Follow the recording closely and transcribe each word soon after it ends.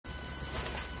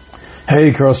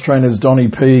Hey, Cross Trainers, Donny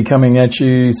P coming at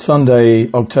you Sunday,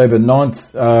 October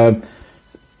 9th.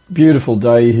 Beautiful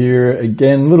day here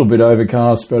again, a little bit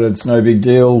overcast, but it's no big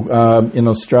deal in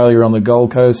Australia on the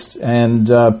Gold Coast. And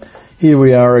here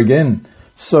we are again.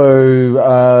 So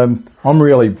I'm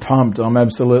really pumped. I'm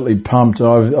absolutely pumped.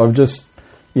 God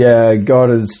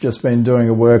has just been doing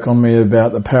a work on me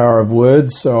about the power of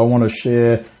words. So I want to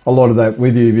share a lot of that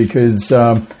with you because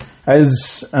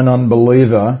as an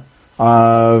unbeliever,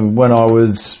 when I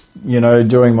was,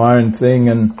 doing my own thing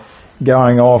and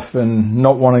going off and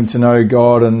not wanting to know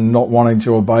God and not wanting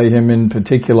to obey Him in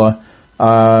particular,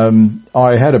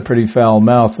 I had a pretty foul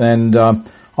mouth. And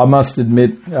I must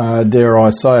admit, dare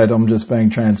I say it, I'm just being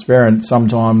transparent.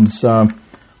 Sometimes I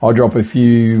drop a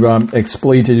few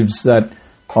expletives that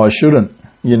I shouldn't,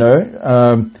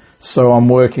 so I'm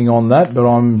working on that, but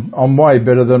I'm way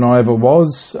better than I ever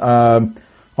was.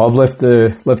 I've left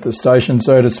the station,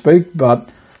 so to speak, but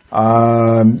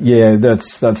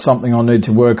that's something I need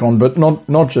to work on. But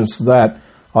not just that,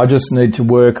 I just need to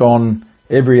work on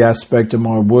every aspect of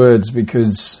my words,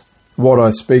 because what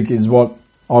I speak is what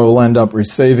I will end up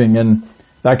receiving, and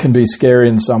that can be scary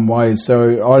in some ways.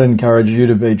 So I'd encourage you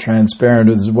to be transparent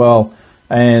as well,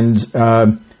 and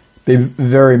be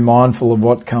very mindful of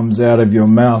what comes out of your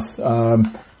mouth.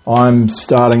 I'm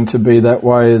starting to be that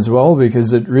way as well,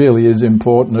 because it really is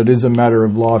important. It is a matter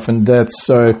of life and death.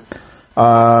 So,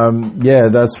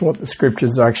 that's what the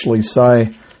scriptures actually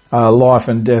say. Life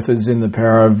and death is in the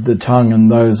power of the tongue, and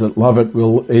those that love it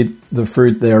will eat the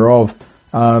fruit thereof.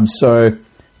 So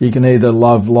you can either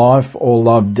love life or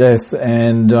love death,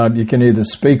 and you can either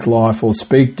speak life or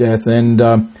speak death, and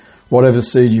whatever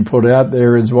seed you put out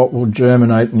there is what will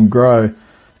germinate and grow.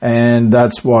 And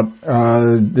that's what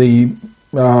the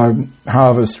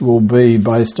harvest will be,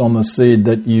 based on the seed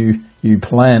that you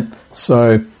plant.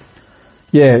 So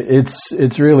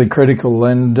it's really critical.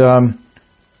 And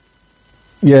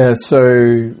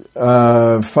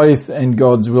faith and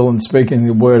God's will and speaking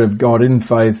the word of God in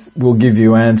faith will give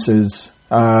you answers.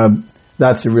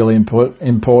 That's a really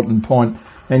important point.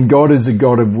 And God is a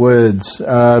God of words.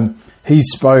 He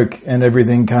spoke and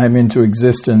everything came into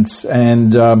existence.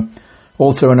 And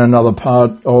also in another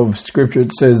part of Scripture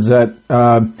it says that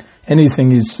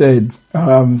anything is said,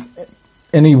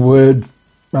 any word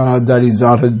that is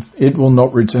uttered, it will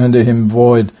not return to Him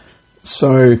void.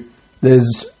 So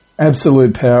there's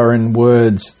absolute power in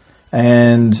words,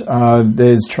 and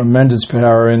there's tremendous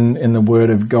power in the Word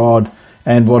of God.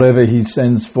 And whatever He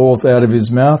sends forth out of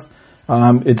His mouth,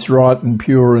 it's right and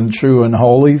pure and true and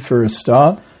holy for a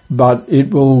start, but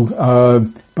it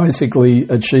will basically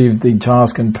achieve the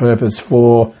task and purpose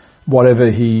for whatever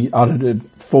He uttered it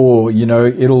for.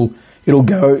 It'll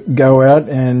go out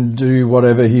and do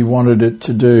whatever He wanted it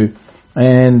to do.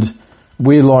 And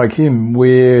we're like Him.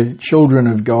 We're children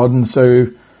of God, and so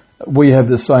we have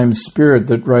the same Spirit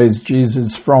that raised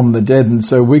Jesus from the dead, and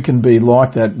so we can be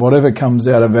like that. Whatever comes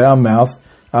out of our mouth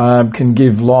can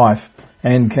give life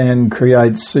and can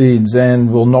create seeds and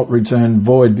will not return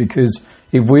void, because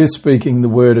if we're speaking the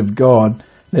Word of God,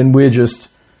 then we're just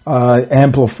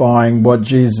amplifying what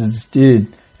Jesus did.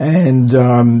 And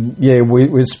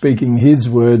we're speaking His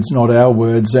words, not our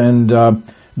words, and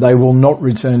they will not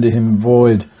return to Him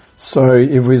void. So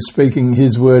if we're speaking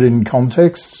His word in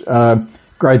context,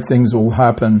 great things will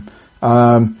happen.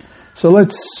 So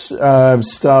let's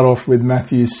start off with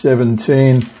Matthew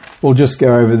 17. We'll just go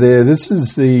over there. This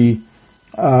is the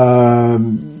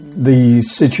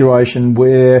situation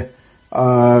where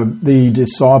the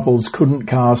disciples couldn't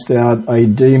cast out a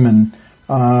demon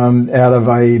out of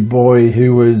a boy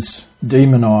who was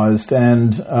demonized,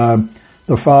 and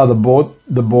the father brought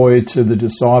the boy to the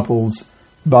disciples,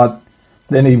 but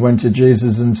then he went to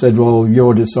Jesus and said, well,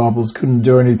 your disciples couldn't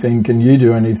do anything, can you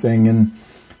do anything? And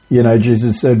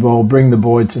Jesus said, well, bring the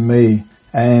boy to me.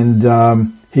 And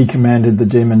he commanded the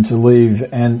demon to leave,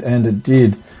 and it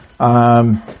did.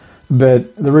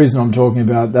 But the reason I'm talking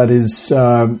about that is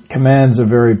commands are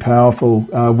very powerful.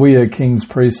 We are kings,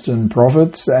 priests, and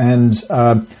prophets, and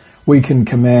we can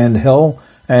command hell,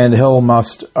 and hell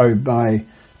must obey.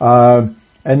 And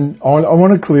I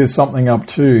want to clear something up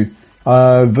too.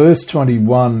 Verse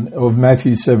 21 of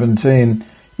Matthew 17,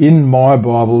 in my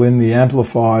Bible, in the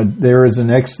Amplified, there is an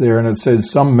X there, and it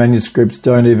says some manuscripts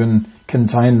don't even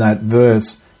contain that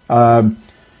verse. But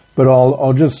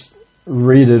I'll just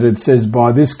read it. It says,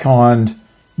 but this kind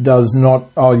does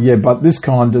not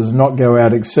go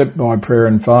out except by prayer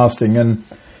and fasting. And,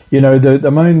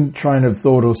 the main train of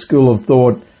thought or school of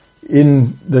thought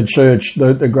in the church,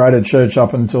 the greater church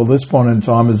up until this point in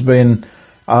time, has been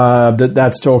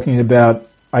that's talking about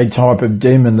a type of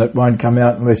demon that won't come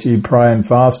out unless you pray and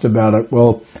fast about it.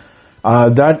 Well,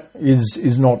 that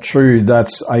is not true.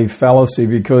 That's a fallacy,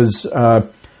 because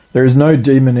there is no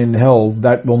demon in hell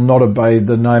that will not obey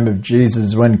the name of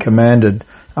Jesus when commanded.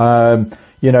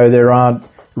 There aren't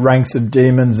ranks of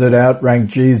demons that outrank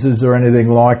Jesus or anything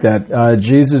like that.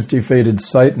 Jesus defeated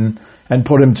Satan and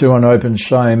put him to an open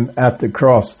shame at the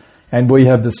cross. And we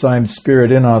have the same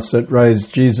spirit in us that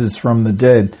raised Jesus from the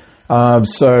dead.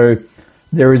 So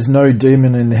there is no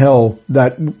demon in hell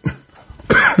that,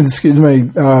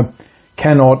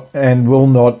 cannot and will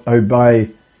not obey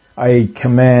a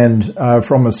command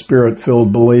from a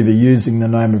spirit-filled believer using the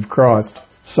name of Christ.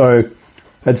 So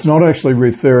it's not actually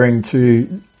referring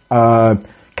to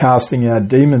casting out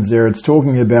demons there. It's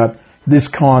talking about this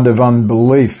kind of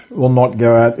unbelief will not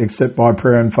go out except by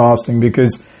prayer and fasting,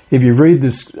 because if you read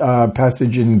this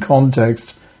passage in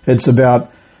context, it's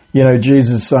about,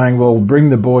 Jesus saying, well, bring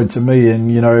the boy to me, and,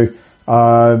 you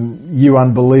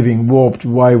unbelieving, warped,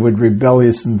 wayward,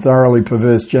 rebellious and thoroughly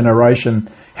perverse generation,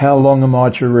 how long am I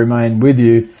to remain with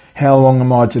you? How long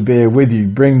am I to bear with you?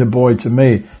 Bring the boy to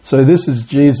me. So this is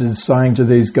Jesus saying to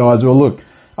these guys, well, look,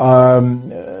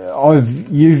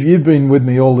 you've been with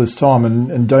me all this time,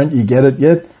 and don't you get it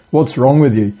yet? What's wrong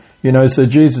with you? So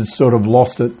Jesus sort of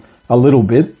lost it a little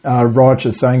bit,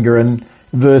 righteous anger. And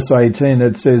verse 18,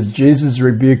 it says, Jesus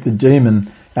rebuked the demon,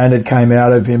 and it came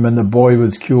out of him, and the boy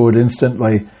was cured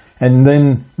instantly. And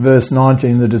then verse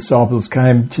 19, the disciples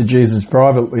came to Jesus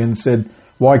privately and said,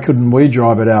 why couldn't we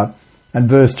drive it out? And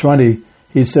verse 20,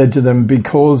 he said to them,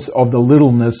 because of the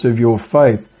littleness of your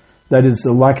faith, that is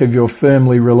the lack of your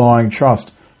firmly relying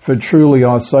trust. For truly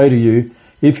I say to you,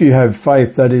 if you have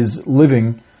faith that is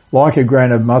living, like a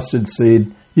grain of mustard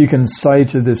seed, you can say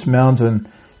to this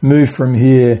mountain, move from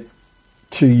here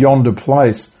to yonder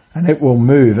place, and it will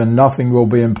move, and nothing will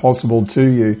be impossible to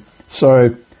you.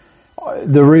 So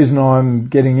the reason I'm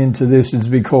getting into this is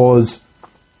because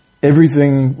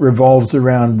everything revolves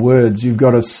around words. You've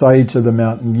got to say to the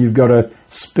mountain. You've got to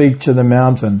speak to the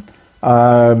mountain.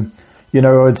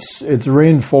 It's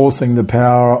reinforcing the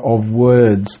power of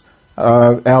words.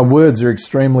 Our words are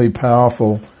extremely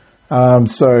powerful.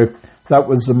 So that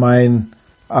was the main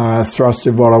thrust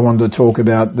of what I wanted to talk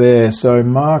about there. So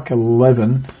Mark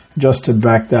 11, just to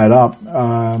back that up,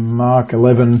 Mark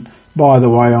 11, by the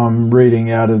way, I'm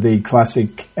reading out of the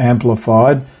Classic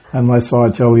Amplified, unless I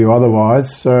tell you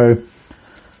otherwise. So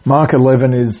Mark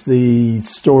 11 is the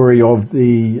story of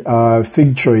the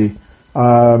fig tree.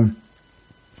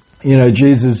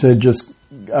 Jesus had just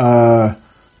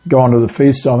gone to the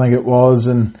feast, I think it was,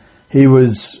 and he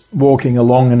was walking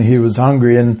along and he was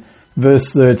hungry. And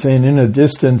verse 13, in the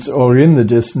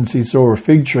distance, he saw a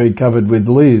fig tree covered with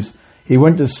leaves. He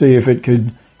went to see if he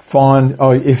could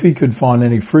find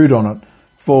any fruit on it.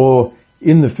 For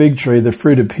in the fig tree, the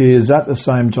fruit appears at the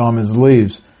same time as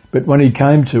leaves. But when he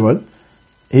came to it,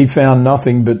 he found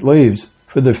nothing but leaves,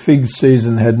 for the fig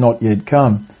season had not yet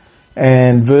come.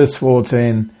 And verse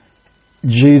 14,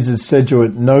 Jesus said to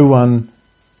it, no one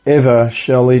ever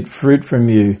shall eat fruit from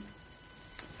you.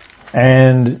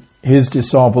 And his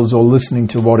disciples are listening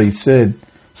to what he said.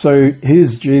 So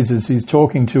here's Jesus, he's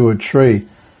talking to a tree.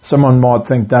 Someone might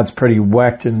think that's pretty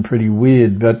whacked and pretty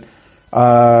weird, but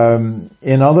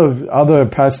in other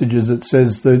passages it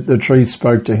says that the tree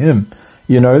spoke to him.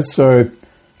 So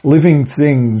living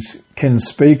things can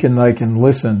speak and they can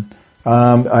listen.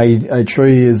 A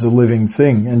tree is a living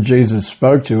thing, and Jesus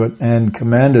spoke to it and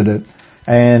commanded it.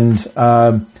 And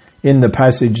in the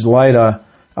passage later,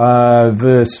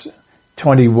 verse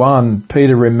 21,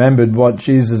 Peter remembered what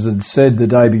Jesus had said the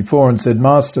day before and said,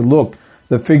 Master, look,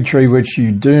 the fig tree which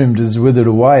you doomed is withered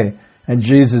away. And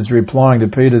Jesus, replying to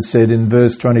Peter, said in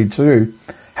verse 22,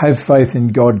 have faith in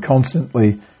God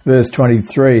constantly. Verse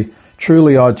 23,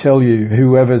 truly I tell you,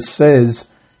 whoever says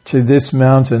to this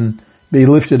mountain, be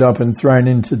lifted up and thrown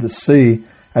into the sea,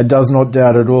 and does not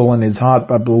doubt at all in his heart,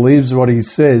 but believes what he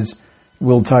says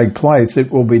will take place, it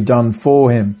will be done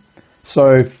for him.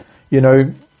 So,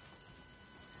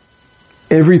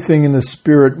 everything in the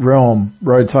spirit realm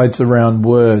rotates around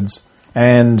words,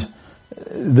 and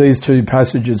these two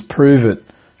passages prove it.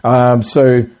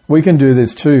 So we can do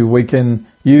this too. We can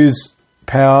use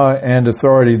power and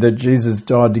authority that Jesus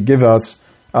died to give us,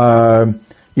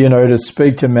 to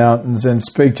speak to mountains and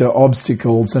speak to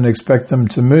obstacles and expect them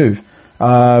to move.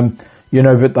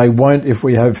 But they won't if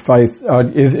we have faith,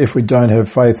 if we don't have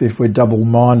faith, if we're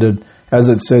double-minded, as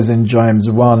it says in James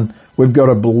 1. We've got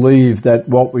to believe that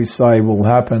what we say will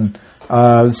happen.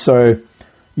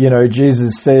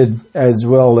 Jesus said as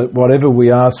well that whatever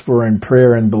we ask for in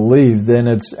prayer and believe, then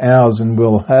it's ours and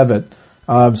we'll have it.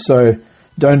 So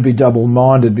don't be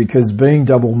double-minded, because being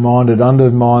double-minded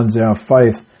undermines our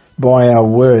faith by our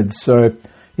words. So,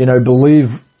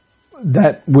 believe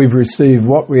that we've received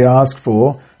what we ask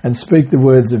for and speak the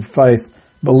words of faith.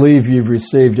 Believe you've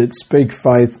received it, speak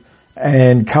faith,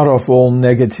 and cut off all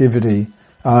negativity.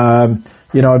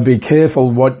 Be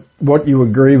careful what you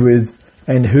agree with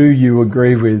and who you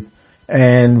agree with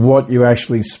and what you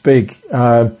actually speak.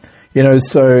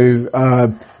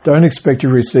 Don't expect to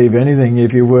receive anything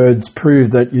if your words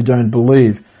prove that you don't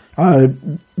believe.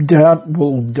 Doubt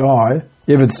will die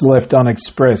if it's left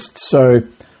unexpressed. So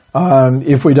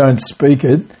if we don't speak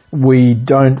it, we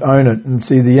don't own it. And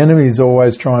see, the enemy is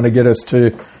always trying to get us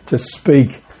to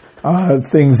speak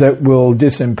things that will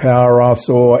disempower us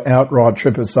or outright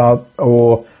trip us up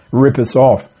or rip us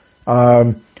off.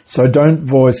 So don't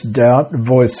voice doubt,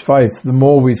 voice faith. The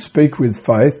more we speak with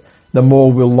faith, the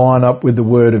more we'll line up with the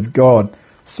Word of God.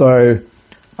 So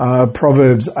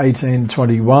Proverbs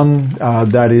 18:21,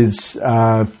 that is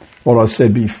what I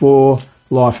said before.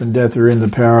 Life and death are in the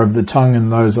power of the tongue,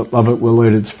 and those that love it will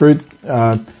eat its fruit.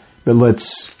 But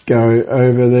let's go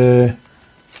over there.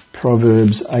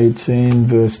 Proverbs 18,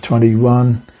 verse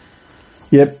 21.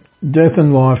 Yep, death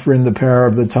and life are in the power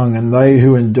of the tongue, and they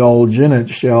who indulge in it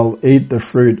shall eat the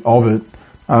fruit of it.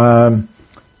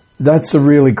 That's a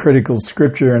really critical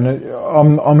scripture, and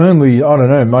I'm only, I don't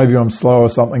know, maybe I'm slow or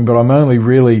something, but I'm only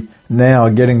really now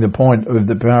getting the point of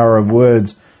the power of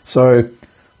words. So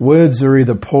words are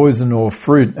either poison or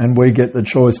fruit, and we get the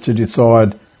choice to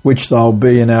decide which they'll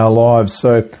be in our lives.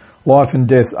 So life and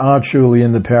death are truly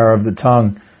in the power of the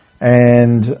tongue,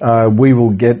 and we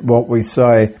will get what we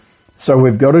say. So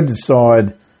we've got to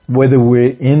decide whether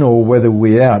we're in or whether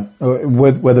we're out,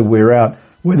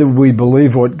 whether we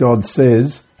believe what God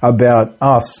says about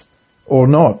us or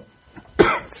not.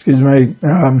 Excuse me.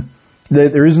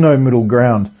 There is no middle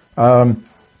ground. So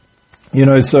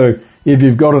if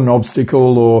you've got an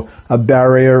obstacle or a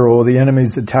barrier or the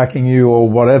enemy's attacking you or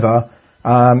whatever,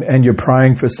 and you're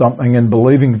praying for something and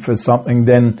believing for something,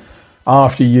 then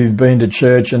after you've been to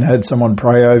church and had someone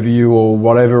pray over you or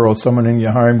whatever, or someone in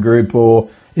your home group or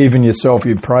even yourself,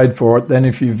 you prayed for it, then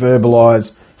if you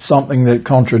verbalise something that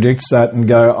contradicts that and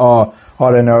go, oh,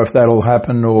 I don't know if that'll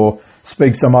happen, or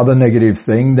speak some other negative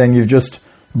thing, then you've just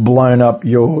blown up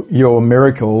your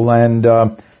miracle, and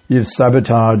you've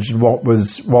sabotaged what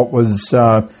was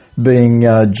being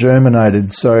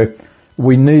germinated. So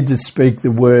we need to speak the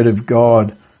word of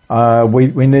God.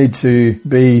 We need to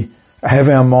have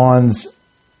our minds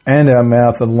and our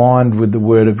mouth aligned with the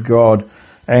word of God.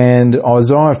 And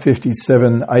Isaiah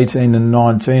 57:18 and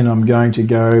 19, I'm going to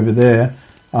go over there.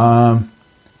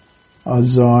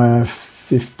 Isaiah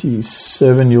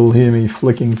 57, you'll hear me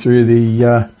flicking through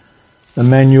the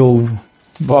manual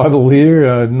Bible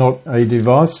here, not a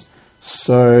device.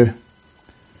 So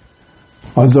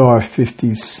Isaiah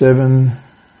 57,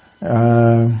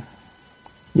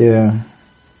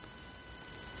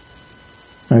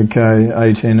 okay,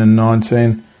 18 and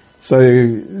 19. So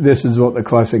this is what the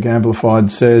Classic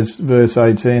Amplified says, verse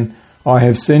 18. I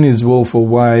have seen his willful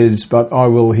ways, but I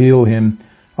will heal him.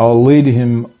 I will lead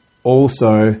him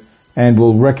also, and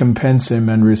will recompense him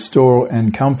and restore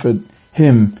and comfort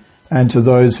him, and to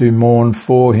those who mourn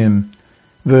for him.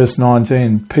 Verse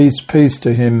 19, peace, peace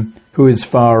to him who is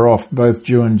far off, both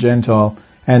Jew and Gentile,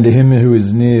 and to him who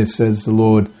is near, says the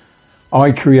Lord.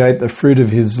 I create the fruit of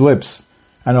his lips,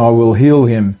 and I will heal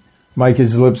him, make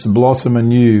his lips blossom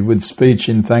anew with speech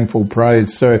in thankful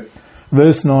praise. So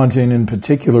verse 19 in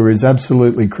particular is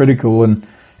absolutely critical, and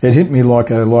it hit me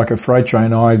like a freight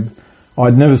train.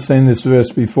 I'd never seen this verse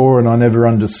before, and I never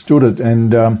understood it,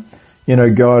 and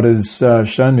God has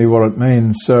shown me what it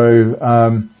means. So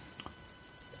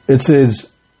it says,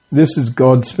 this is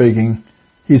God speaking.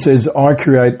 He says, I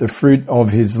create the fruit of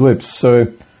his lips. So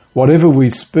whatever we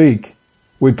speak,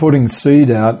 we're putting seed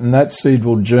out, and that seed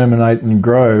will germinate and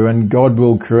grow, and God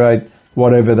will create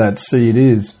whatever that seed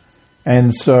is.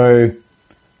 And so,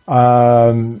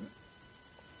 God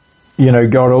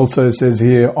also says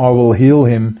here, I will heal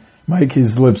him, make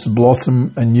his lips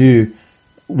blossom anew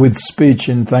with speech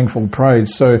in thankful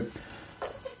praise. So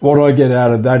what I get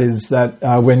out of that is that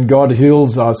when God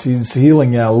heals us, he's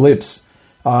healing our lips.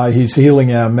 He's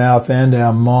healing our mouth and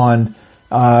our mind.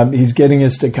 He's getting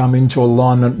us to come into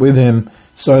alignment with him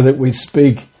so that we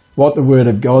speak what the Word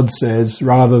of God says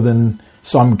rather than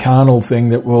some carnal thing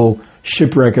that will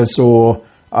shipwreck us or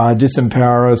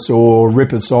disempower us or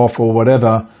rip us off or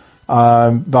whatever.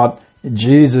 But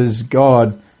Jesus,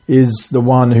 God, is the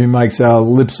one who makes our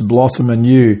lips blossom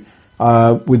anew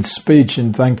with speech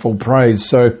in thankful praise.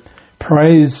 So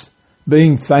praise,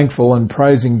 being thankful and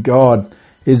praising God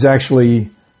is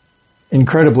actually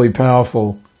incredibly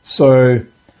powerful. So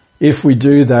if we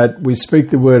do that, we speak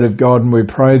the word of God and we're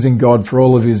praising God for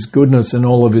all of his goodness and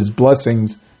all of his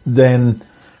blessings, then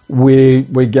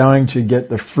we're going to get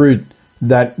the fruit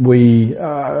that we,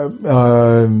 can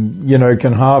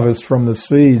harvest from the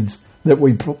seeds that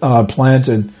we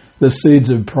planted, the seeds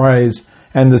of praise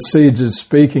and the seeds of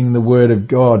speaking the word of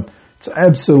God. It's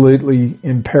absolutely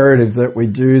imperative that we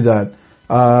do that,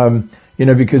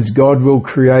 because God will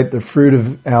create the fruit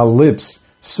of our lips.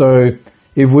 So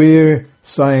if we're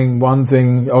saying one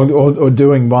thing or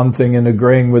doing one thing and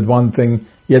agreeing with one thing,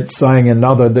 yet saying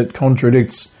another that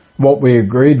contradicts what we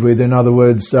agreed with, in other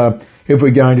words, if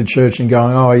we're going to church and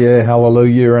going, oh yeah,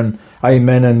 hallelujah and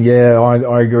amen and yeah,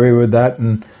 I agree with that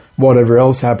and whatever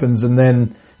else happens, and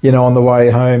then, on the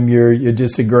way home you're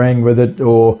disagreeing with it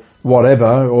or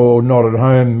whatever, or not at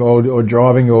home or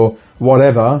driving or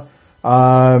whatever,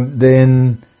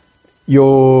 then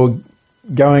you're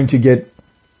going to get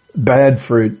bad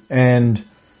fruit, and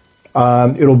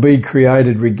it'll be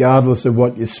created regardless of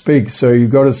what you speak. So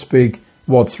you've got to speak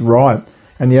what's right.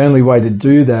 And the only way to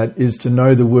do that is to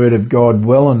know the word of God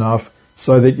well enough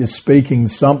so that you're speaking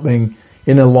something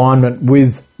in alignment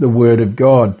with the word of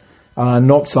God,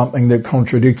 not something that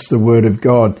contradicts the word of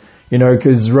God.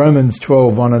 Because Romans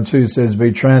 12:1 and 2 says,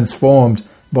 be transformed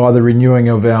by the renewing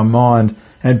of our mind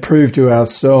and prove to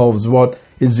ourselves what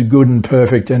is the good and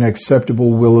perfect and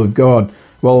acceptable will of God.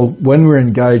 Well, when we're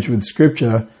engaged with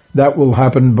Scripture, that will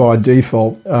happen by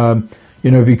default,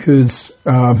 because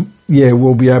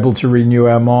we'll be able to renew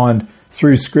our mind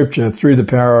through Scripture, through the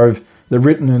power of the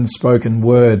written and spoken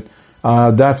word.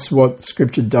 That's what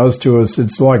Scripture does to us.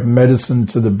 It's like medicine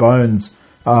to the bones.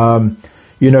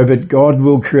 But God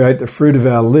will create the fruit of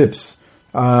our lips.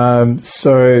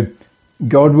 So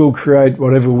God will create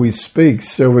whatever we speak.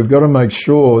 So we've got to make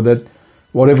sure that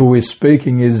whatever we're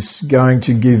speaking is going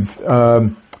to give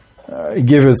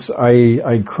us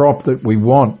a crop that we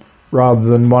want rather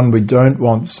than one we don't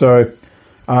want. So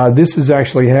this is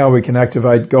actually how we can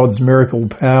activate God's miracle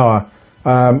power.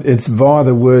 It's via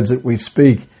the words that we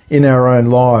speak in our own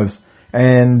lives.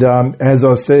 And as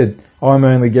I said, I'm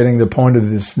only getting the point of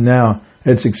this now.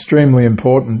 It's extremely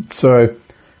important. So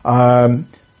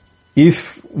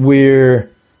if we're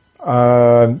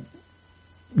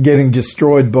getting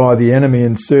destroyed by the enemy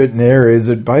in certain areas,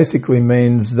 it basically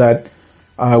means that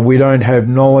we don't have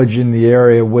knowledge in the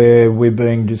area where we're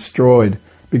being destroyed,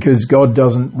 because God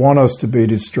doesn't want us to be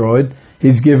destroyed.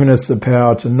 He's given us the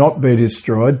power to not be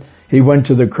destroyed. He went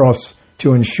to the cross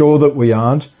to ensure that we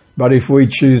aren't, but if we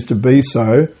choose to be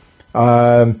so,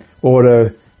 or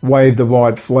to wave the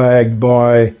white flag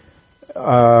by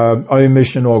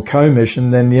omission or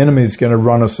commission, then the enemy is going to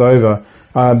run us over.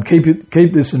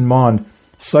 Keep this in mind.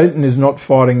 Satan is not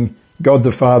fighting God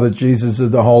the Father, Jesus, or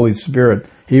the Holy Spirit.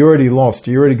 He already lost.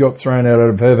 He already got thrown out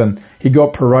of heaven. He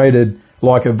got paraded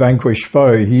like a vanquished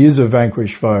foe. He is a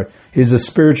vanquished foe. He's a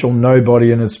spiritual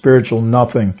nobody and a spiritual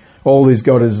nothing. All he's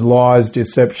got is lies,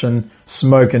 deception,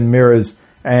 smoke and mirrors.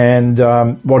 And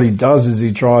what he does is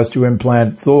he tries to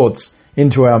implant thoughts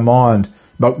into our mind.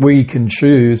 But we can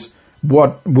choose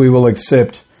what we will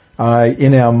accept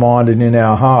in our mind and in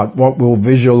our heart, what we'll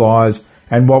visualize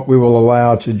and what we will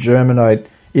allow to germinate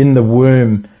in the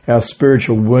womb, our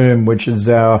spiritual womb, which is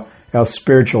our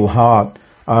spiritual heart.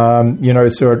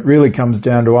 So it really comes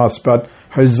down to us. But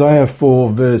Hosea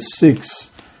 4 verse 6,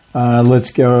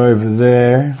 let's go over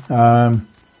there.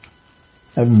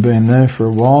 Haven't been there for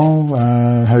a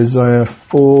while. Hosea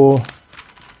 4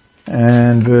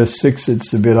 and verse 6,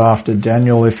 it's a bit after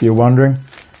Daniel if you're wondering.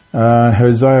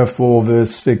 Hosea 4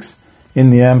 verse 6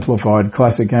 in the Amplified,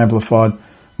 Classic Amplified.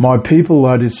 My people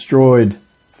are destroyed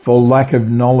for lack of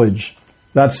knowledge.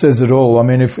 That says it all. I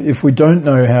mean, if we don't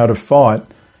know how to fight,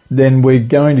 then we're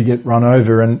going to get run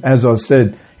over. And as I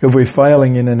said, if we're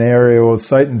failing in an area or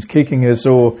Satan's kicking us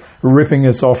or ripping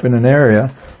us off in an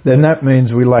area, then that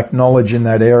means we lack knowledge in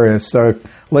that area. So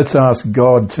let's ask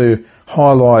God to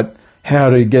highlight how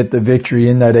to get the victory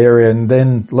in that area, and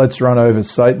then let's run over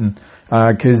Satan.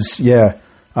 Because,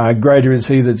 greater is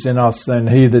he that's in us than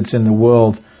he that's in the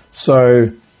world. So,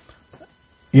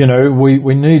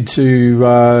 we need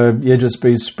to just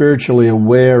be spiritually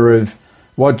aware of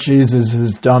what Jesus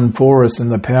has done for us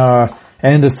and the power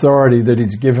and authority that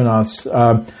he's given us.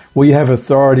 We have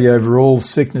authority over all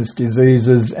sickness,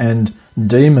 diseases and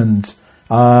demons.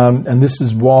 And this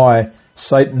is why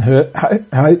Satan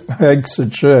hates the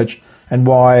church and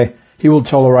why he will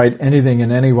tolerate anything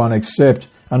and anyone except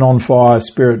an on-fire,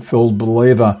 spirit-filled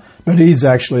believer. But he's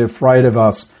actually afraid of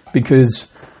us because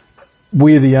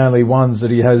we're the only ones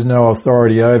that he has no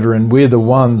authority over, and we're the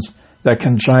ones that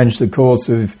can change the course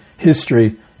of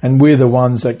history and we're the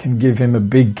ones that can give him a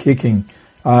big kicking.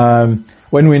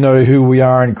 When we know who we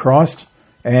are in Christ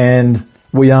and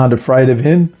we aren't afraid of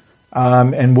him,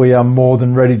 and we are more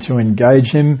than ready to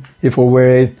engage him,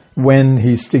 when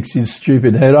he sticks his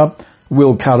stupid head up,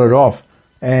 we'll cut it off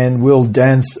and we'll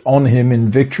dance on him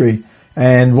in victory.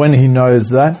 And when he knows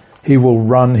that, he will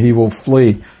run, he will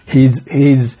flee. He's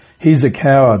a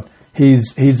coward.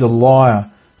 He's a liar.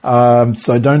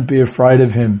 So don't be afraid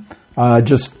of him.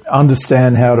 Just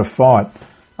understand how to fight.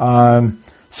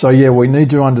 We need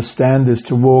to understand this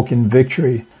to walk in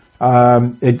victory.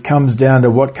 It comes down to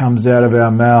what comes out of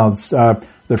our mouths,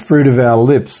 the fruit of our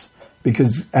lips,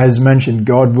 because as mentioned,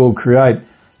 God will create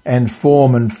and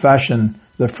form and fashion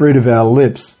the fruit of our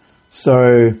lips.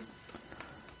 So,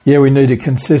 we need to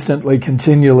consistently,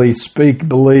 continually speak,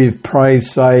 believe, pray,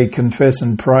 say, confess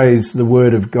and praise the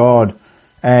word of God,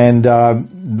 and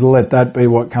let that be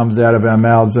what comes out of our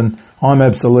mouths. And I'm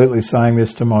absolutely saying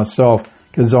this to myself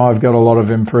because I've got a lot of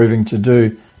improving to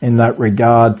do in that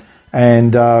regard.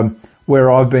 And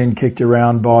where I've been kicked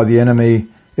around by the enemy,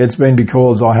 it's been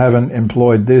because I haven't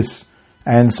employed this.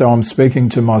 And so I'm speaking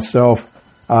to myself.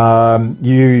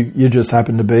 You just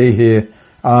happen to be here,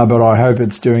 but I hope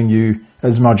it's doing you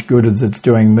as much good as it's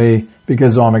doing me,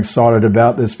 because I'm excited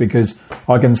about this, because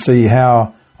I can see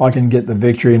how I can get the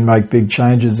victory and make big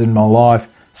changes in my life.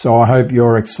 So I hope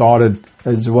you're excited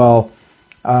as well.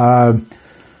 We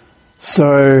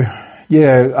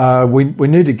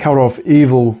need to cut off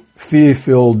evil,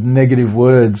 fear-filled, negative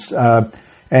words.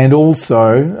 And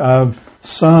also,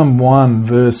 Psalm 1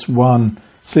 verse 1.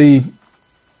 See,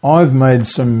 I've made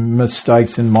some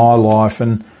mistakes in my life,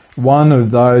 and one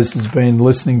of those has been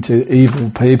listening to evil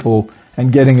people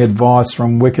and getting advice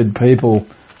from wicked people,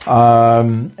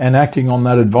 and acting on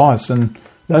that advice. And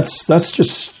that's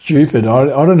just stupid. I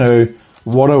don't know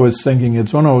what I was thinking.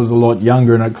 It's when I was a lot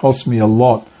younger, and it cost me a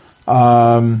lot.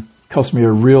 Cost me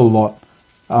a real lot.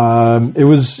 It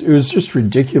was just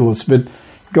ridiculous, but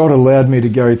God allowed me to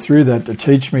go through that to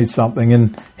teach me something,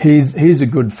 and He's a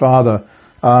good Father.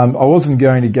 I wasn't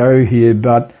going to go here,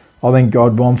 but I think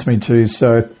God wants me to.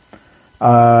 So,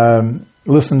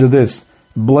 listen to this.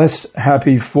 Blessed,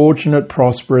 happy, fortunate,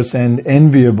 prosperous, and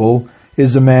enviable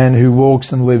is a man who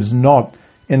walks and lives not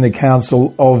in the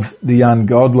counsel of the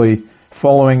ungodly,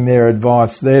 following their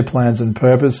advice, their plans and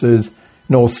purposes,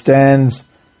 nor stands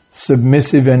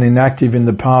submissive and inactive in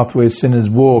the path where sinners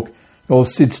walk, nor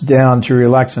sits down to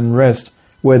relax and rest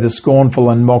where the scornful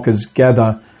and mockers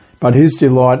gather. But his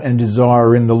delight and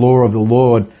desire are in the law of the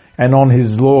Lord, and on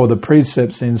his law, the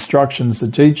precepts, the instructions, the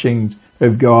teachings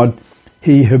of God,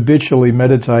 he habitually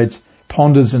meditates,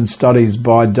 ponders and studies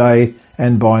by day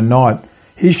and by night.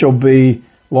 He shall be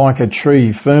like a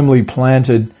tree firmly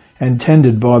planted and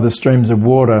tended by the streams of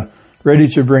water, ready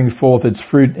to bring forth its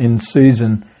fruit in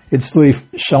season. Its leaf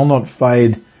shall not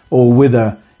fade or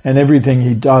wither, and everything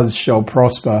he does shall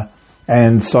prosper,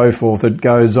 and so forth. It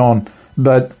goes on.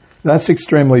 But that's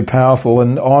extremely powerful,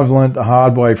 and I've learnt the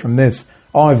hard way from this.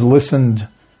 I've listened,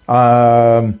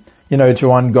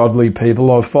 to ungodly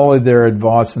people. I've followed their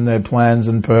advice and their plans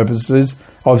and purposes.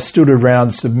 I've stood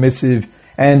around submissive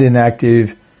and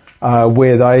inactive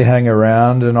where they hang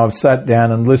around, and I've sat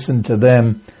down and listened to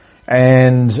them,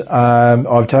 and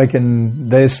I've taken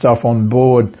their stuff on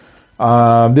board.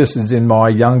 This is in my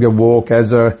younger walk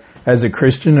as a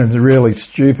Christian, and it's really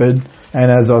stupid.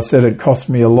 And as I said, it cost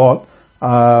me a lot,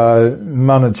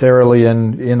 monetarily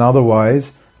and in other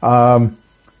ways.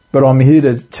 But I'm here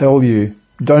to tell you,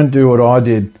 don't do what I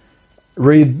did.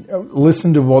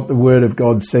 Listen to what the Word of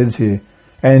God says here,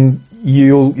 and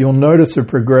you'll notice a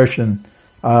progression.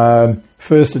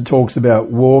 First it talks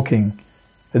about walking,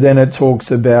 then it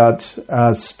talks about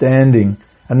standing,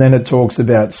 and then it talks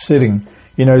about sitting.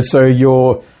 So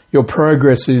your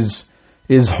progress is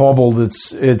hobbled,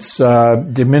 it's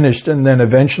diminished, and then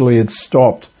eventually it's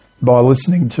stopped by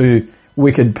listening to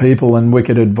wicked people and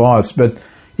wicked advice. But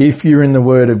if you're in the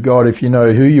Word of God, if you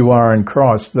know who you are in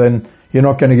Christ, then you're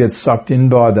not going to get sucked in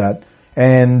by that.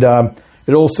 And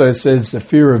it also says the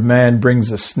fear of man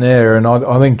brings a snare. And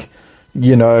I think,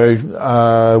 when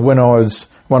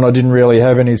I didn't really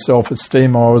have any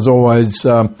self-esteem, I was always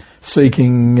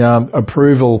seeking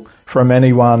approval from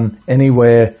anyone,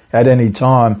 anywhere, at any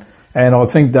time. And I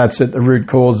think that's at the root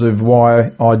cause of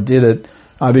why I did it,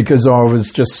 because I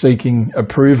was just seeking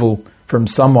approval from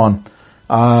someone.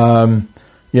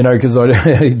 Because I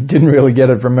didn't really get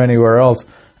it from anywhere else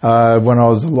when I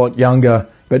was a lot younger.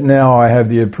 But now I have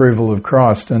the approval of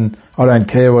Christ, and I don't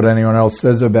care what anyone else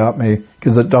says about me,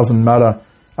 because it doesn't matter.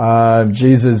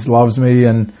 Jesus loves me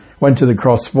and went to the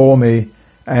cross for me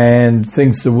and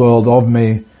thinks the world of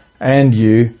me and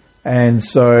you. And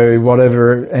so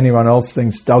whatever anyone else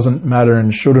thinks doesn't matter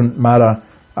and shouldn't matter.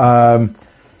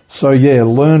 So yeah,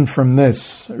 learn from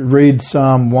this. Read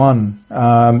Psalm 1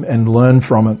 and learn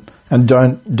from it. And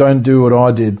don't do what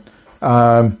I did.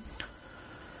 I'm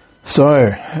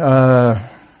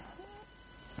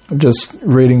just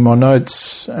reading my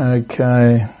notes.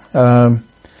 Okay.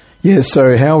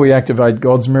 So how we activate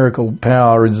God's miracle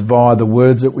power is via the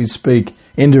words that we speak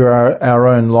into our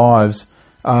own lives.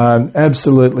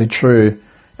 Absolutely true.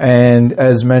 And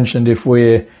as mentioned, if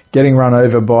we're getting run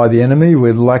over by the enemy,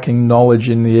 we're lacking knowledge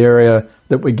in the area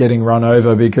that we're getting run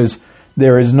over, because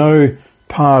there is no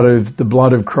part of the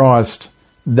blood of Christ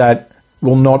that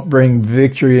will not bring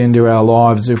victory into our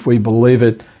lives if we believe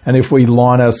it, and if we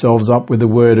line ourselves up with the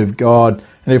Word of God,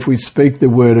 and if we speak the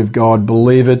Word of God,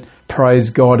 believe it, praise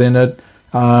God in it,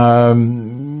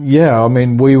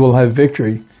 we will have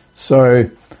victory. So,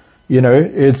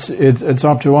 it's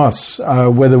up to us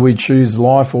whether we choose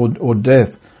life or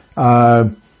death.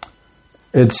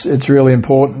 It's really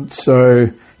important. So,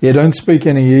 don't speak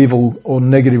any evil or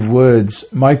negative words.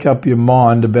 Make up your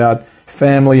mind about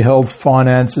family, health,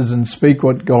 finances, and speak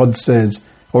what God says,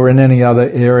 or in any other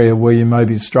area where you may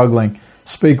be struggling.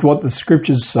 Speak what the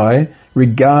Scriptures say,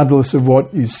 regardless of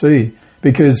what you see.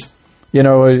 Because,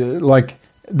 like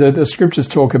the Scriptures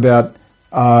talk about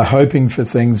hoping for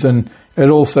things, and it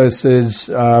also says,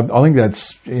 I think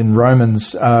that's in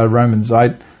Romans 8,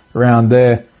 around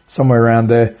there, somewhere around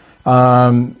there,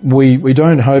 we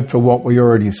don't hope for what we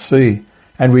already see,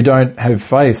 and we don't have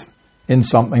faith in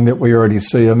something that we already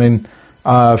see. I mean,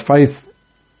 faith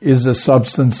is the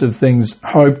substance of things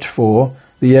hoped for,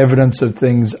 the evidence of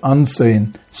things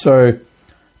unseen. So,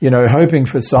 hoping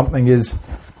for something is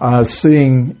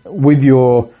seeing with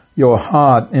your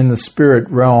heart in the spirit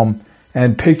realm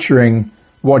and picturing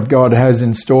what God has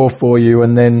in store for you,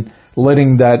 and then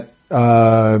letting that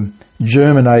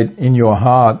germinate in your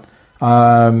heart,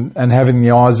 and having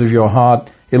the eyes of your heart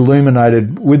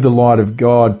illuminated with the light of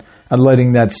God, and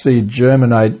letting that seed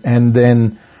germinate, and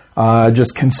then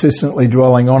just consistently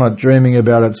dwelling on it, dreaming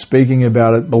about it, speaking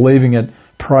about it, believing it,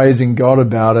 praising God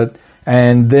about it,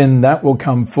 and then that will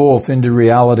come forth into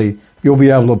reality. You'll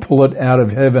be able to pull it out of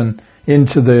heaven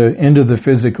into the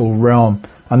physical realm,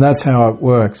 and that's how it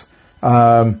works.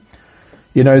 Don't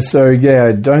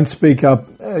speak up.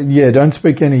 Don't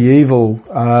speak any evil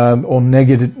or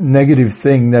negative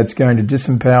thing that's going to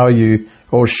disempower you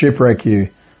or shipwreck you.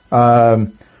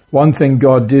 One thing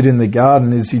God did in the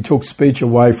garden is He took speech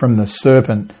away from the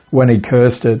serpent when He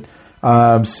cursed it.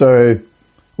 So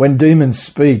when demons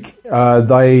speak,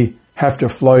 they have to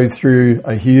flow through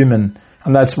a human,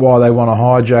 and that's why they want to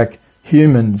hijack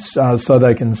humans so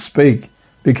they can speak,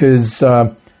 because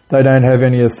they don't have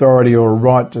any authority or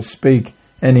right to speak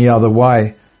any other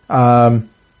way. So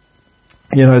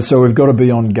we've got to be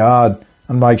on guard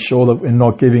and make sure that we're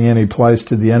not giving any place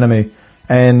to the enemy.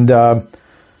 And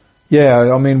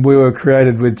we were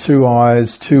created with 2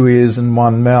 eyes, 2 ears, and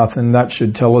 1 mouth, and that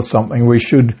should tell us something. We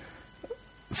should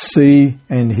see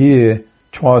and hear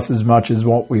twice as much as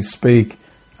what we speak.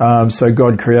 So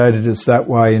God created us that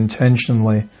way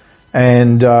intentionally.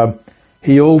 And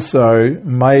He also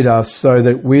made us so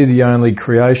that we're the only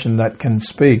creation that can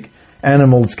speak.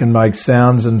 Animals can make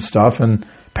sounds and stuff, and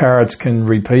parrots can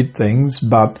repeat things,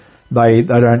 but they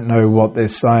don't know what they're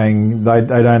saying. They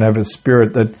don't have a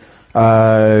spirit that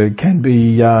can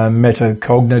be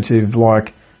metacognitive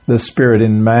like the spirit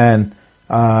in man.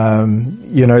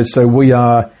 So we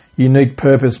are unique,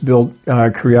 purpose-built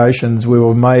creations. We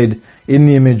were made in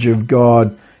the image of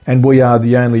God, and we are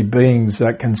the only beings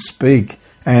that can speak.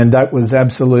 And that was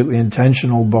absolutely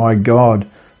intentional by God.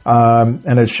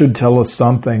 And it should tell us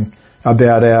something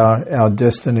about our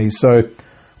destiny. So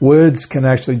words can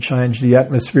actually change the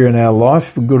atmosphere in our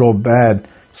life, for good or bad.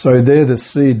 So they're the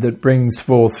seed that brings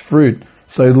forth fruit.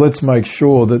 So let's make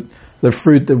sure that the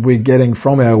fruit that we're getting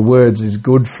from our words is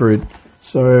good fruit.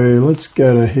 So let's go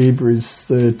to Hebrews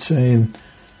 13.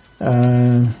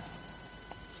 Bear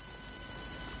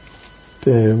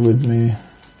with me.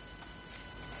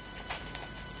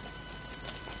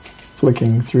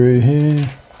 Flicking through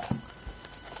here.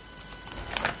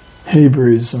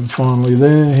 Hebrews, I'm finally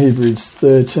there. Hebrews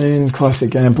 13,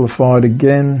 Classic Amplified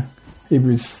again.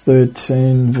 Hebrews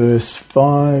 13 verse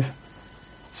 5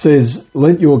 says,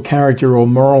 "Let your character or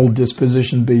moral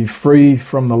disposition be free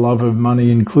from the love of money,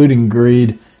 including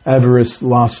greed, avarice,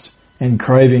 lust, and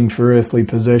craving for earthly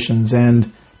possessions,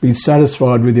 and be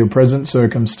satisfied with your present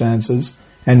circumstances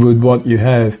and with what you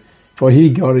have. For He,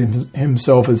 God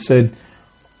Himself, has said,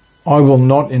 I will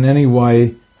not in any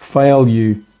way fail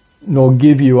you, nor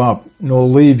give you up, nor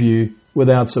leave you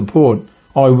without support."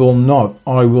 I will not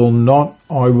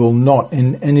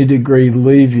in any degree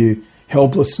leave you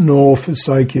helpless nor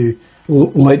forsake you,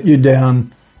 let you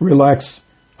down, relax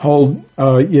my hold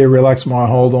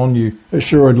on you.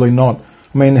 Assuredly not.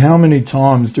 I mean, how many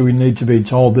times do we need to be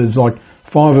told? There's like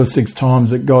 5 or 6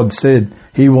 times that God said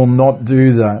he will not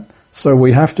do that. So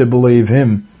we have to believe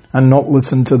him and not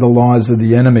listen to the lies of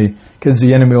the enemy, because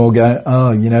the enemy will go,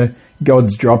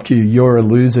 God's dropped you, you're a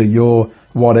loser, you're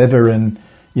whatever, and,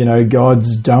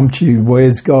 God's dumped you,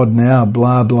 where's God now,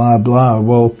 blah, blah, blah.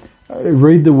 Well,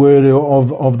 read the word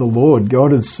of the Lord.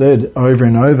 God has said over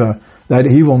and over that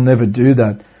he will never do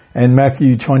that. And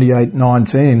Matthew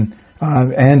 28:19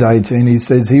 and 18, he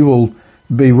says he will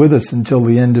be with us until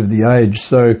the end of the age.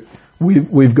 So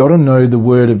we've got to know the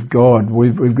word of God.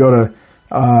 We've got to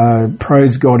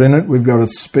praise God in it. We've got to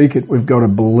speak it. We've got to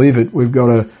believe it. We've got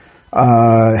to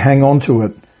hang on to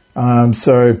it.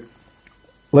 So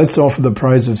let's offer the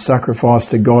praise of sacrifice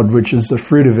to God, which is the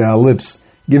fruit of our lips,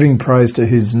 giving praise to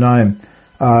his name.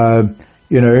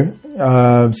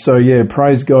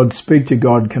 Praise God, speak to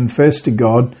God, confess to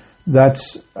God.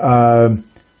 That's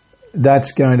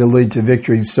going to lead to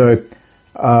victory. So,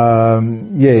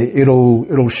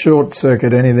 it'll short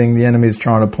circuit anything the enemy is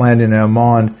trying to plant in our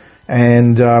mind.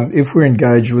 And if we're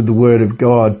engaged with the Word of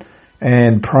God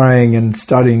and praying and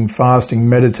studying, fasting,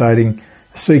 meditating,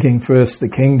 seeking first the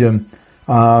kingdom,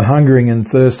 hungering and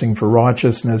thirsting for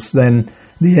righteousness, then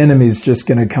the enemy is just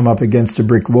going to come up against a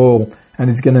brick wall and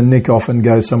he's going to nick off and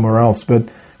go somewhere else. But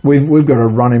we've got to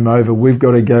run him over. We've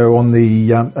got to go on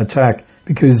the attack,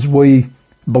 because we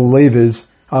believers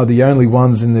are the only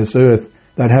ones in this earth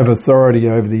that have authority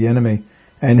over the enemy.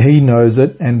 And he knows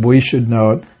it, and we should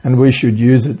know it, and we should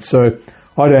use it. So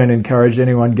I don't encourage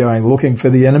anyone going looking for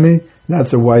the enemy.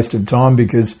 That's a waste of time,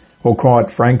 because, well,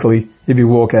 quite frankly, if you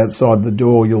walk outside the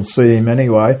door, you'll see him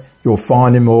anyway. You'll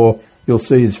find him, or you'll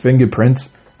see his fingerprints.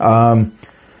 If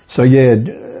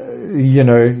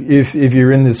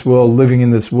you're in this world, living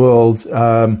in this world,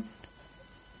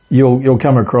 you'll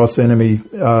come across enemy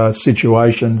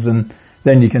situations, and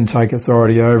then you can take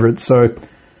authority over it. So,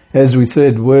 as we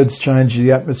said, words change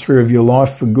the atmosphere of your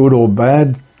life for good or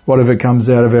bad. Whatever comes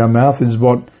out of our mouth is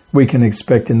what we can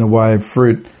expect in the way of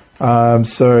fruit.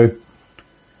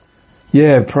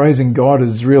 Praising God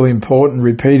is really important.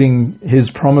 Repeating his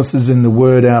promises in the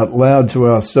word out loud to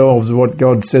ourselves, what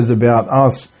God says about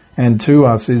us and to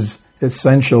us, is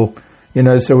essential.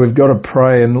 So we've got to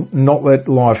pray and not let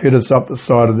life hit us up the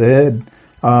side of the head.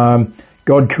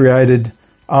 God created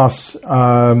us,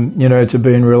 to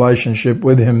be in relationship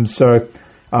with him. So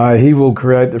he will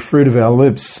create the fruit of our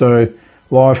lips. So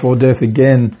life or death,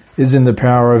 again, is in the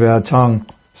power of our tongue.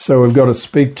 So we've got to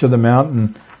speak to the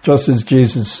mountain, just as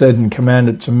Jesus said, and command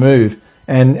it to move.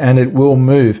 And it will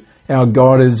move. Our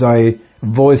God is a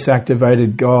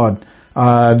voice-activated God.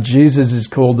 Jesus is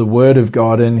called the Word of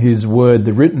God, and his word,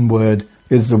 the written word,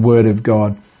 is the Word of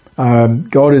God.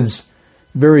 God is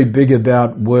very big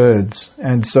about words,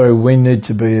 and so we need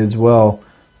to be as well.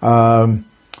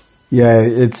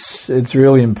 It's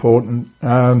really important.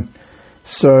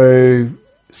 So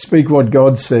speak what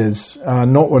God says,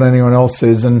 not what anyone else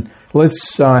says, and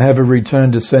let's have a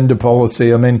return to sender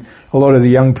policy. I mean, a lot of the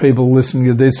young people listening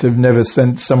to this have never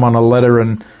sent someone a letter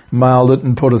and mailed it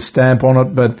and put a stamp on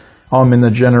it, but I'm in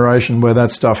the generation where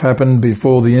that stuff happened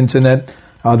before the internet.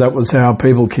 That was how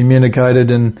people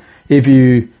communicated, and if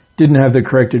you didn't have the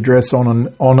correct address on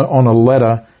a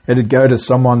letter, it'd go to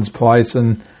someone's place,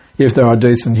 and if they were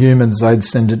decent humans, they'd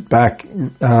send it back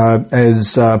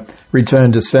as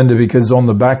return to sender, because on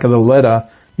the back of the letter,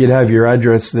 you'd have your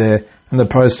address there, and the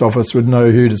post office would know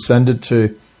who to send it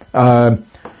to.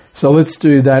 So let's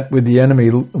do that with the enemy.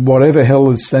 Whatever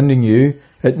hell is sending you,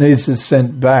 it needs to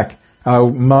send back,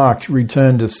 marked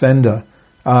return to sender.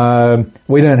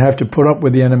 We don't have to put up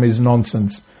with the enemy's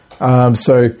nonsense.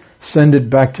 So send it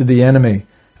back to the enemy,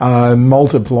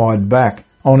 multiplied back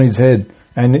on his head,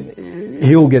 and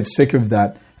he'll get sick of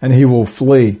that, and he will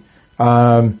flee.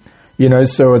 So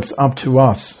it's up to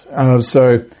us.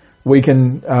 So we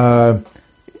can,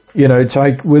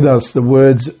 take with us the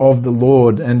words of the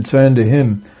Lord and turn to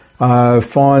him.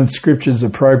 Find scriptures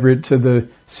appropriate to the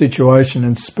situation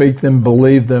and speak them,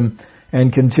 believe them,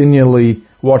 and continually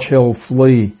watch hell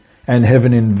flee and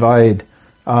heaven invade.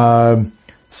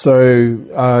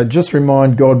 Just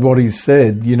remind God what he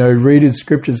said. Read his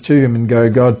scriptures to him and go,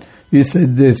 God, you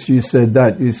said this, you said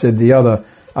that, you said the other.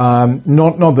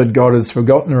 Not that God has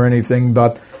forgotten or anything,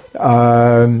 but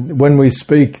when we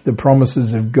speak the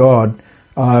promises of God,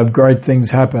 great things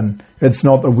happen. It's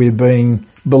not that we're being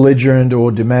belligerent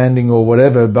or demanding or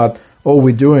whatever, but all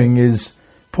we're doing is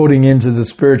putting into the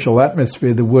spiritual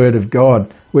atmosphere the word of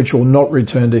God, which will not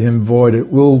return to him void.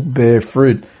 It will bear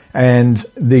fruit. And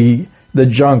the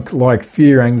junk like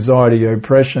fear, anxiety,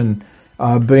 oppression,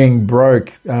 being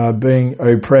broke, being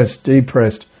oppressed,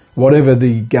 depressed, whatever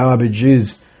the garbage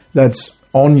is that's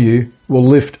on you will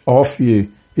lift off you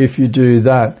if you do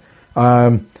that.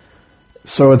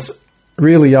 So it's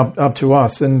really up to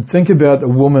us. And think about the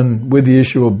woman with the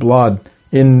issue of blood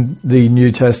in the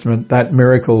New Testament, that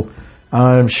miracle.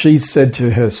 She said to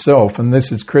herself, and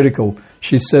this is critical,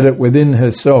 she said it within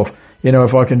herself,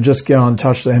 if I can just go and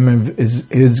touch the hem of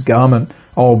his garment,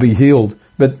 I'll be healed.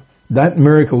 But that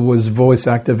miracle was voice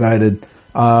activated.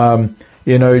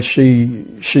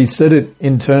 She said it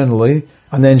internally,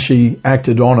 and then she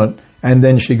acted on it, and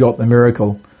then she got the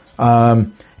miracle.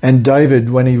 And David,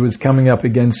 when he was coming up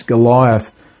against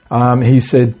Goliath, he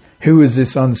said, "Who is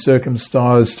this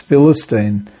uncircumcised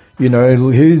Philistine?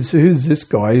 Who's this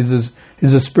guy?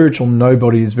 He's a spiritual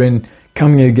nobody. He's been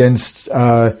coming against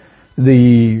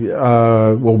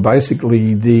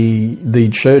basically the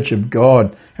church of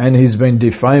God, and he's been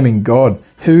defaming God.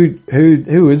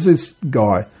 Who is this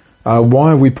guy?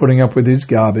 Why are we putting up with his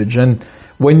garbage?" And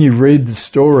when you read the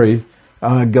story,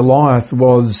 Goliath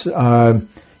was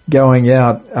going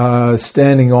out,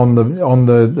 standing on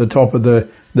the top of the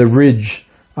ridge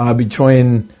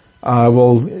between.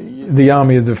 The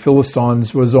army of the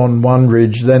Philistines was on one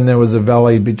ridge. Then there was a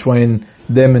valley between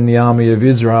them and the army of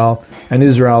Israel, and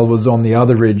Israel was on the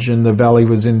other ridge, and the valley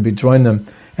was in between them.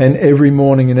 And every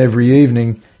morning and every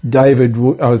evening, Goliath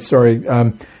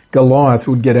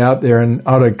would get out there and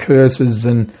utter curses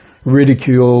and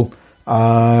ridicule,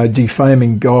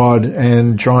 defaming God,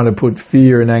 and trying to put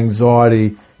fear and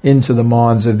anxiety into the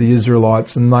minds of the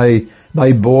Israelites. And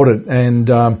they bought it,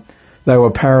 and they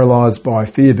were paralyzed by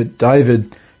fear. But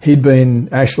David, he'd been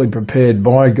actually prepared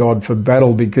by God for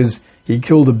battle, because he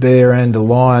killed a bear and a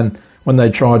lion when they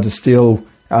tried to steal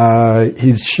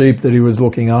his sheep that he was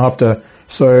looking after.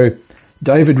 So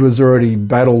David was already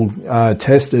battle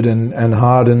tested and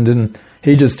hardened, and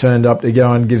he just turned up to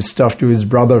go and give stuff to his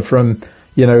brother from,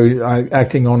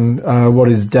 acting on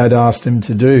what his dad asked him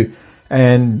to do.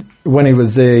 And when he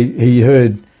was there, he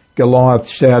heard Goliath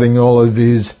shouting all of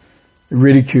his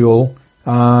ridicule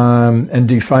and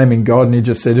defaming God, and he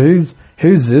just said,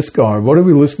 "Who's this guy? What are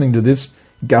we listening to this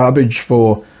garbage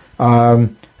for?"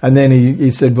 And then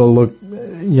he said, "Well, look,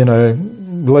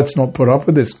 let's not put up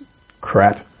with this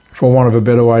crap, for want of a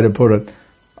better way to put it."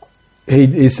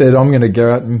 He said, "I'm going to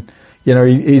go out and,"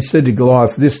 he said to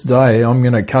Goliath, "This day I'm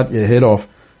going to cut your head off,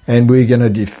 and we're going to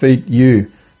defeat you.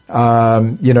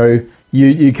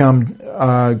 You come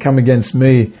against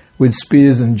me with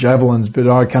spears and javelins, but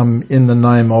I come in the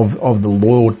name of the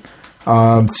Lord."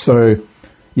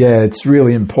 It's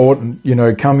really important,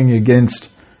 coming against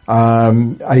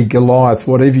a Goliath,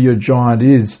 whatever your giant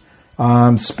is.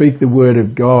 Speak the word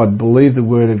of God, believe the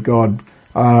word of God,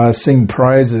 sing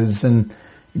praises, and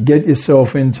get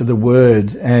yourself into the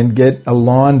word and get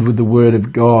aligned with the word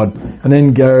of God, and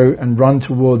then go and run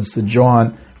towards the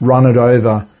giant, run it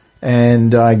over,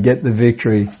 and get the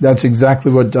victory. That's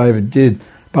exactly what David did.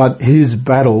 But his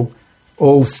battle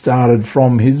all started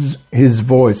from his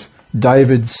voice.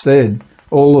 David said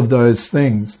all of those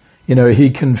things.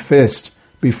 He confessed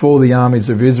before the armies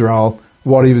of Israel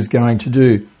what he was going to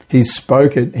do. He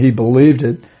spoke it, he believed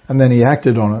it, and then he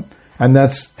acted on it. And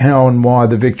that's how and why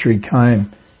the victory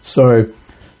came. So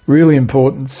really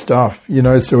important stuff,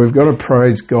 so we've got to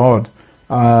praise God.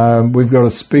 We've got to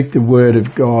speak the word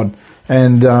of God.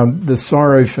 And the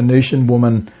Syrophoenician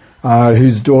woman,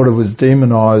 whose daughter was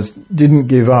demonized, didn't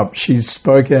give up. She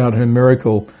spoke out her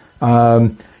miracle.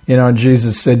 And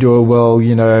Jesus said to her, "Well,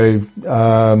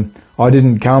 I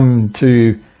didn't come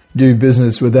to do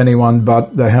business with anyone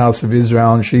but the house of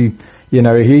Israel." And she,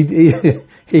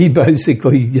 he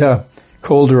basically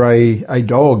called her a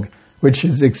dog, which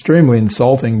is extremely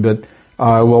insulting. But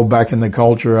back in the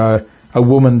culture, a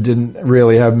woman didn't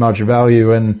really have much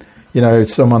value, and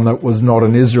someone that was not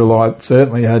an Israelite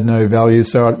certainly had no value.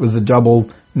 So it was a double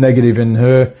negative in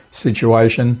her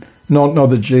situation. Not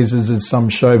that Jesus is some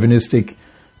chauvinistic,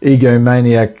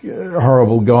 egomaniac,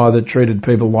 horrible guy that treated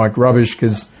people like rubbish,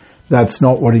 because that's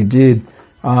not what he did.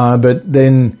 But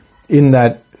then in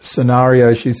that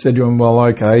scenario, she said to him, "Well,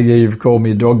 okay, yeah, you've called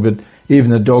me a dog, but even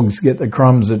the dogs get the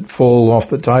crumbs that fall off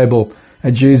the table."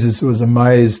 And Jesus was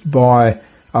amazed by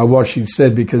what she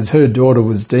said, because her daughter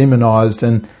was demonized,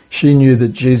 and she knew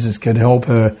that Jesus could help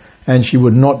her, and she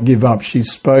would not give up. She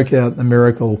spoke out the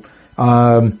miracle.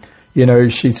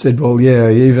 She said, "Well, yeah,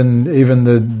 even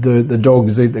the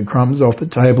dogs eat the crumbs off the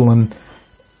table,"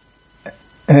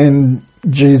 and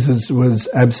Jesus was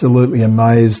absolutely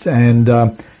amazed, and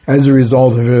as a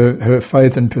result of her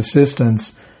faith and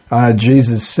persistence,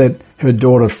 Jesus set her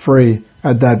daughter free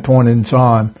at that point in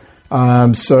time.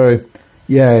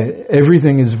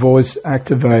 Everything is voice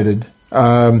activated.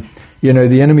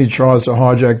 The enemy tries to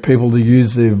hijack people to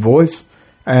use their voice,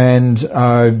 and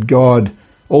God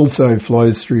also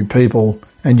flows through people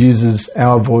and uses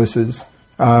our voices.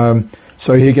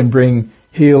 So he can bring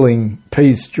healing,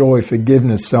 peace, joy,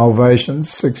 forgiveness, salvation,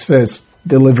 success,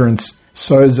 deliverance,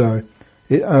 sozo,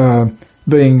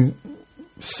 being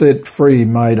set free,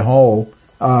 made whole.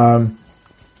 What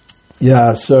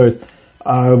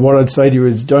I'd say to you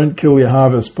is, don't kill your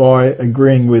harvest by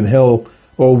agreeing with hell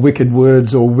or wicked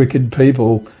words or wicked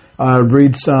people.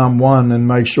 Read Psalm 1 and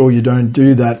make sure you don't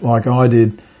do that like I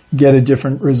did. Get a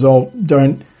different result.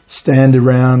 Don't stand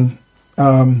around,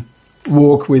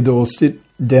 walk with or sit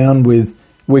down with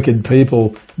wicked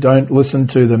people. Don't listen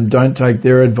to them. Don't take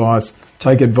their advice.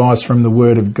 Take advice from the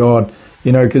Word of God.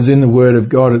 Because in the Word of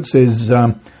God it says,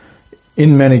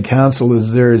 in many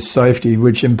counselors there is safety,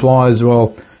 which implies,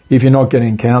 well, if you're not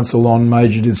getting counsel on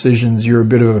major decisions, you're a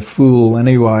bit of a fool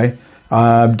anyway.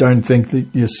 Don't think that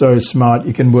you're so smart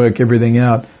you can work everything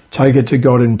out. Take it to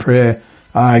God in prayer.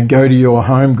 Go to your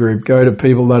home group. Go to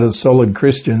people that are solid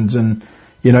Christians and,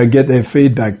 get their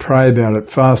feedback. Pray about it.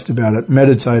 Fast about it.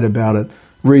 Meditate about it.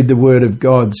 Read the Word of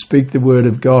God. Speak the Word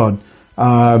of God.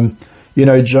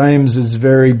 James is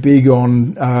very big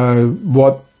on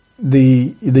what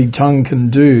the tongue can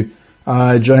do.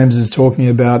 James is talking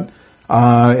about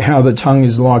how the tongue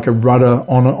is like a rudder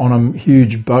on a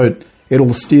huge boat.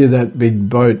 It'll steer that big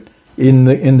boat in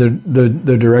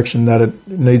the direction that it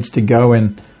needs to go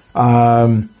in.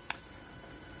 And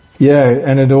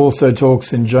it also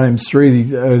talks in James 3,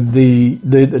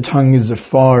 the tongue is a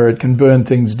fire. It can burn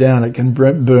things down. It can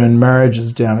burn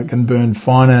marriages down. It can burn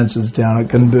finances down. It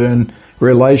can burn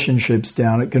relationships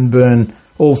down. It can burn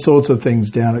all sorts of things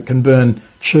down. It can burn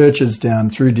churches down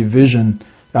through division,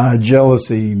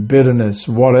 jealousy, bitterness,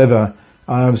 whatever.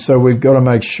 So we've got to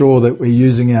make sure that we're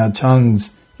using our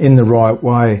tongues in the right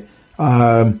way.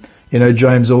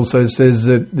 James also says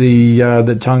that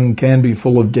the tongue can be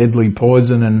full of deadly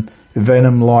poison and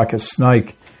venom like a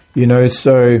snake. Just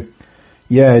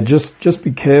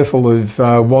be careful of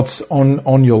what's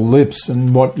on your lips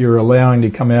and what you're allowing to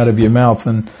come out of your mouth,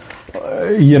 and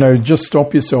just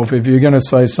stop yourself if you're going to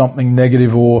say something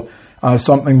negative or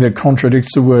something that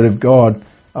contradicts the Word of God.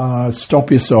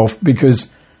 Stop yourself, because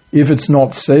if it's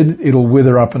not said, it'll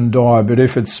wither up and die. But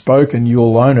if it's spoken,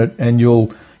 you'll own it, and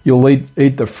you'll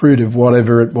eat the fruit of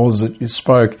whatever it was that you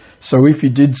spoke. So if you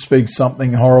did speak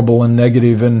something horrible and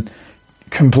negative and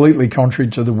completely contrary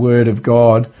to the Word of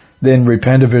God, then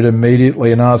repent of it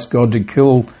immediately and ask God to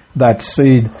kill that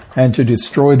seed and to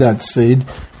destroy that seed,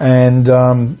 and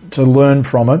to learn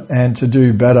from it and to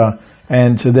do better,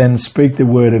 and to then speak the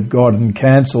Word of God and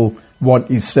cancel what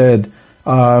you said.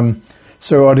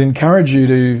 So I'd encourage you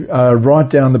to write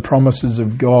down the promises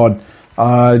of God,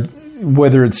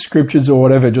 whether it's scriptures or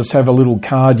whatever. Just have a little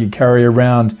card you carry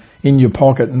around in your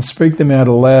pocket and speak them out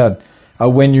aloud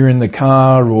when you're in the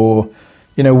car or,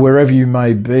 wherever you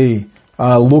may be.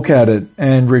 Look at it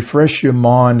and refresh your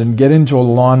mind and get into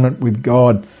alignment with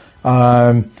God.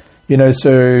 So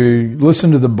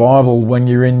listen to the Bible when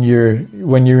you're in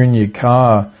your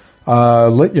car.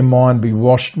 Let your mind be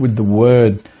washed with the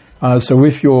Word. So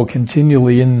if you're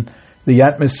continually in the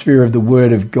atmosphere of the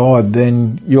Word of God,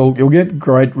 then you'll get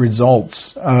great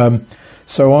results.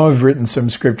 So I've written some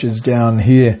scriptures down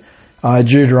here.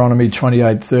 Deuteronomy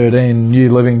 28:13, New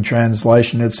Living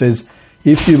Translation. It says,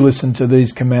 "If you listen to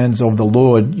these commands of the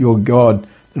Lord your God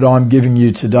that I'm giving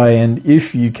you today, and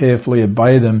if you carefully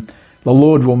obey them, the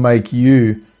Lord will make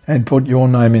you and put your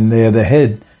name in there, the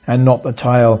head and not the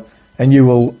tail, and you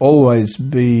will always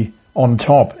be on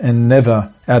top and never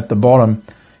at the bottom."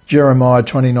 Jeremiah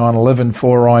 29:11,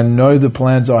 "For I know the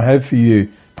plans I have for you,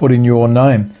 put in your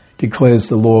name, declares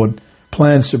the Lord.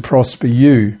 Plans to prosper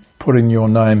you, put in your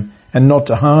name, and not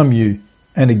to harm you,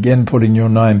 and again put in your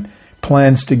name.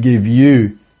 Plans to give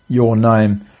you your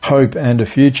name, hope and a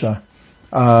future."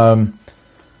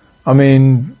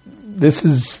 This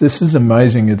is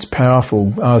amazing. It's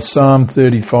powerful. Psalm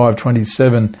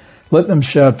 35:27, "Let them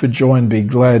shout for joy and be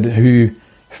glad who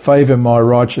favour my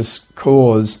righteous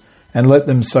cause, and let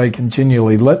them say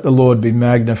continually, let the Lord be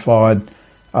magnified,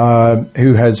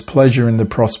 who has pleasure in the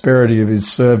prosperity of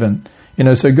his servant."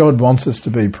 So God wants us to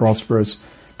be prosperous.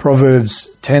 Proverbs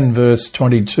 10 verse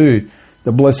 22,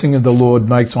 "The blessing of the Lord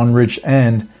makes one rich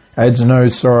and adds no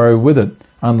sorrow with it,"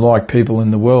 unlike people in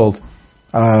the world.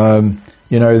 Often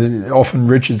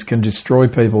riches can destroy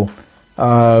people.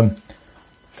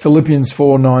 Philippians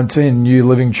 4:19, New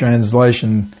Living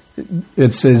Translation,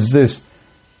 it says this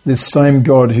same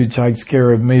God who takes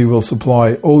care of me will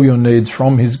supply all your needs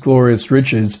from his glorious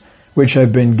riches, which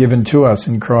have been given to us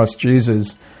in Christ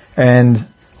Jesus. And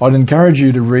I'd encourage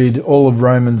you to read all of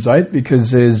Romans 8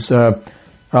 because there's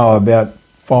about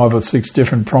 5 or 6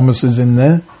 different promises in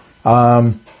there.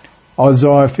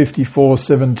 Isaiah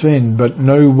 54:17, but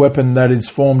no weapon that is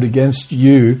formed against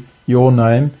you, your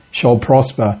name, shall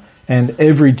prosper, and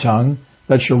every tongue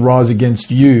that shall rise against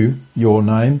you, your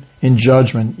name, in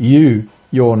judgment, you,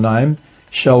 your name,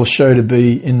 shall show to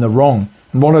be in the wrong.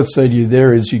 And what I say to you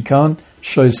there is you can't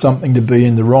show something to be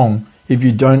in the wrong if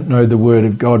you don't know the Word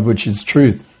of God, which is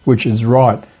truth, which is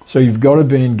right. So you've got to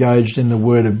be engaged in the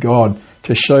Word of God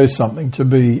to show something to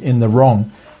be in the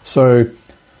wrong. So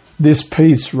this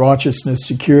peace, righteousness,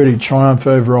 security, triumph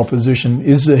over opposition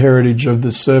is the heritage of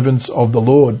the servants of the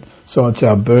Lord. So it's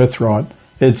our birthright.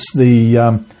 It's the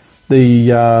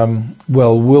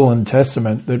will and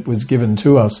testament that was given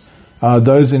to us.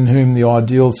 Those in whom the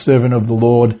ideal servant of the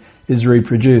Lord is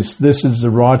reproduced. This is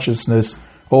the righteousness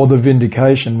or the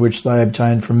vindication which they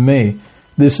obtain from me.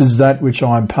 This is that which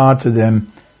I impart to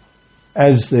them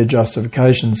as their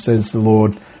justification, says the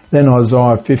Lord. Then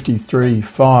Isaiah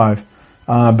 53:5.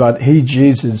 But he,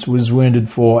 Jesus, was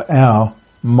wounded for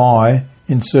my,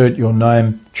 insert your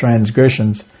name,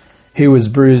 transgressions. He was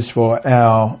bruised for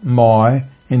my,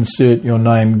 insert your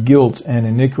name, guilt and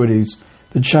iniquities.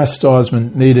 The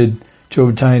chastisement needed to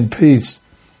obtain peace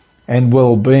and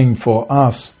well-being for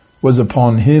us was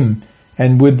upon him,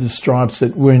 and with the stripes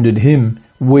that wounded him,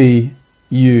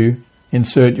 you,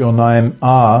 insert your name,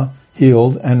 are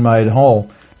healed and made whole.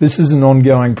 This is an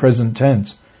ongoing present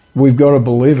tense. We've got to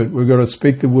believe it. We've got to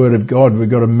speak the word of God. We've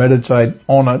got to meditate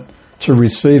on it to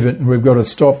receive it, and we've got to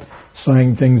stop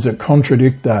saying things that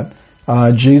contradict that.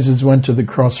 Jesus went to the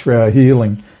cross for our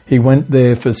healing. He went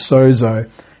there for sozo,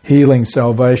 healing,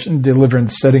 salvation,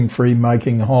 deliverance, setting free,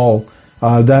 making whole.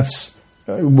 That's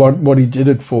what he did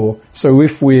it for. So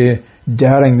if we're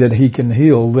doubting that he can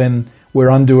heal, then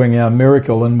we're undoing our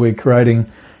miracle and we're creating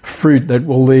fruit that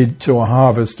will lead to a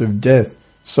harvest of death.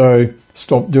 So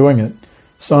stop doing it.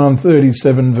 Psalm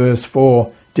 37 verse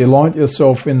 4, delight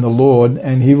yourself in the Lord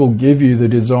and he will give you the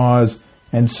desires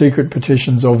and secret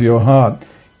petitions of your heart.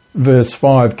 Verse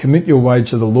 5, commit your way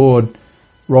to the Lord,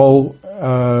 roll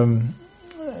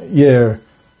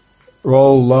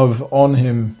love on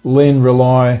him,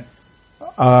 rely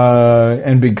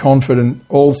and be confident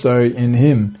also in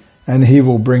him, and he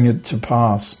will bring it to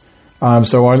pass.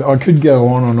 So I could go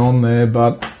on and on there,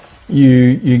 but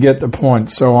you get the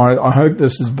point. So I hope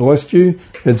this has blessed you.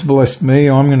 It's blessed me.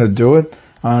 I'm going to do it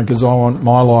because I want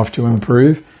my life to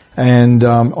improve. And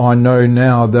I know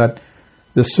now that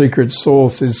the secret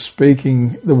source is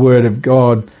speaking the word of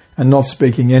God and not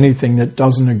speaking anything that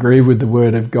doesn't agree with the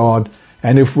word of God.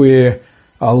 And if we're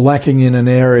lacking in an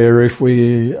area, if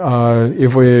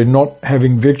we're not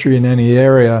having victory in any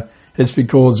area, it's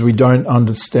because we don't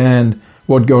understand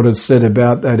what God has said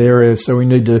about that area. So we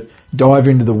need to dive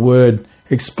into the Word,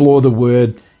 explore the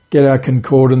Word, get our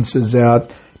concordances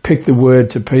out, pick the Word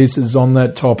to pieces on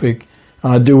that topic,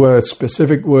 do a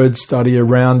specific word study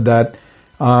around that,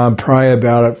 pray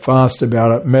about it, fast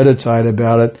about it, meditate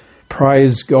about it,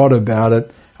 praise God about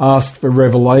it, ask for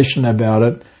revelation about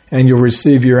it, and you'll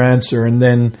receive your answer. And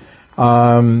then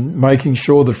making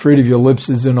sure the fruit of your lips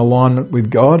is in alignment with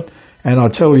God. And I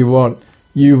tell you what,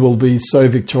 you will be so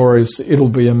victorious. It'll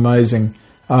be amazing.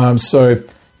 So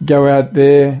go out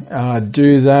there,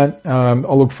 do that. I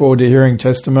look forward to hearing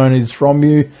testimonies from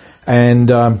you, and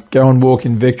go and walk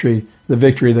in victory, the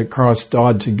victory that Christ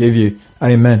died to give you.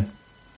 Amen.